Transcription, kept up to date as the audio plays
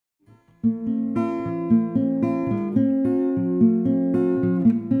What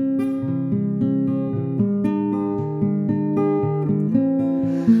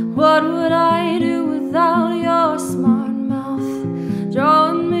would I do without your smart mouth,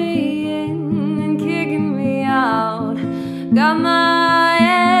 drawing me in and kicking me out? Got my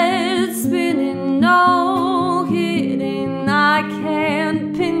head spinning, no kidding, I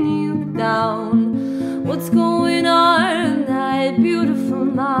can't pin you down. What's going on in that beautiful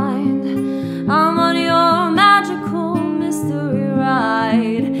mind? I'm on your magical mystery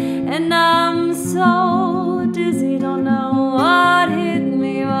ride, and I'm so dizzy, don't know what hit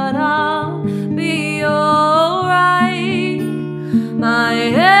me, but I'll be alright. My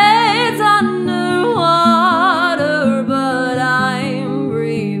head's underwater, but I'm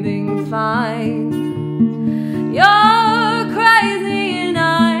breathing fine. You're crazy and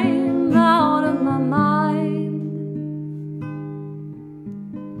I'm out of my mind,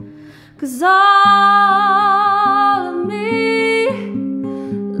 'cause all of me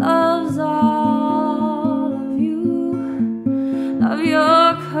loves all of you. Love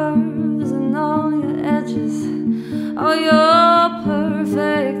your curves and all your edges, all your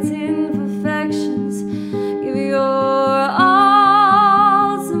perfect imperfections. Give your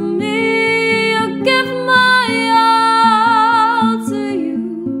all to me, I'll give my all to you.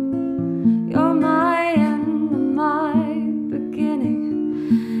 You're my end and my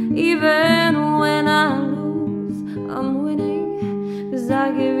beginning. Even when I lose, I'm winning, 'cause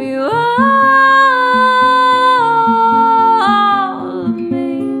I give you all of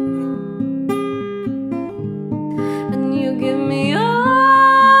me, and you give me all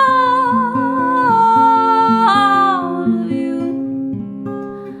of you.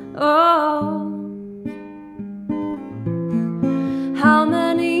 Oh, how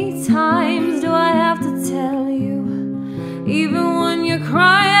many times do I have to tell you? Even when you're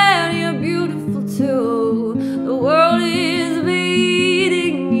crying, you're beautiful too. The world is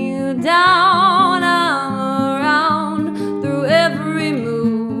beating you down. I'm around through every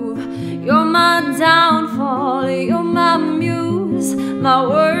move. You're my downfall, you're my muse, my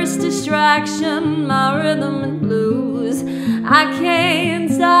worst distraction, my rhythm and blues. I can't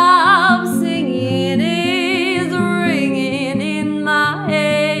stop singing, it's ringing in my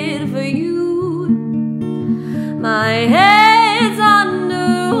head for you. My head's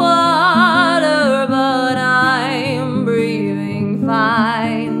underwater, but I'm breathing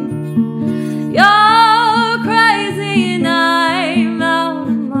fine. You're crazy and I'm out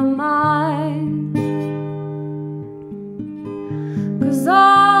of my mind, 'cause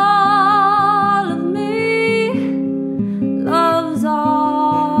all of me loves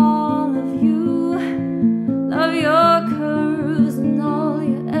all of you. Love your curves and all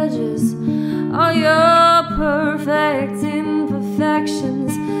your edges, all your perfect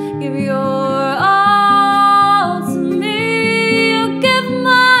imperfections. Give your all to me, I'll give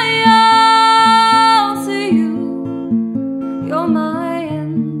my all to you. You're my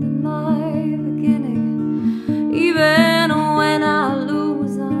end and my beginning. Even when I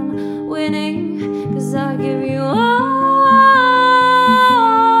lose, I'm winning, 'cause I give you all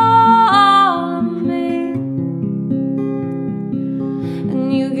of me, and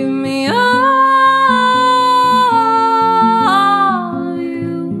you give me all of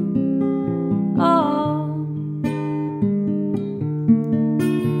you. Oh,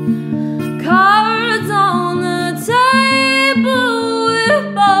 cards on the table, we're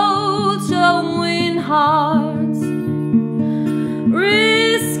both showing hearts,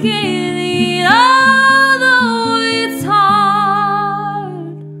 risking it all, though it's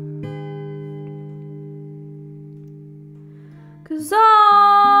hard, 'cause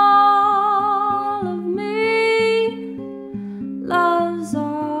all of me loves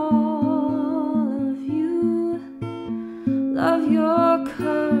all of you. Love your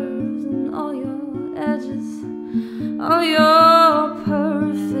curves and all your edges, all your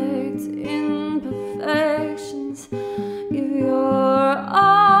perfect imperfections. Give your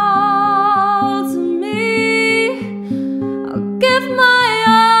all to me, I'll give my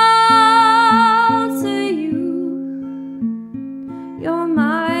all to you. You're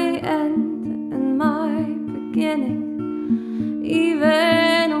my end and my beginning.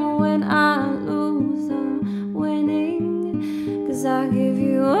 Even when I lose, I'm winning, 'cause I give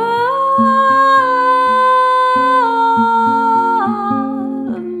you all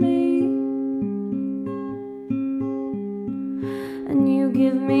of me, and you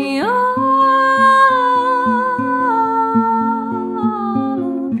give me all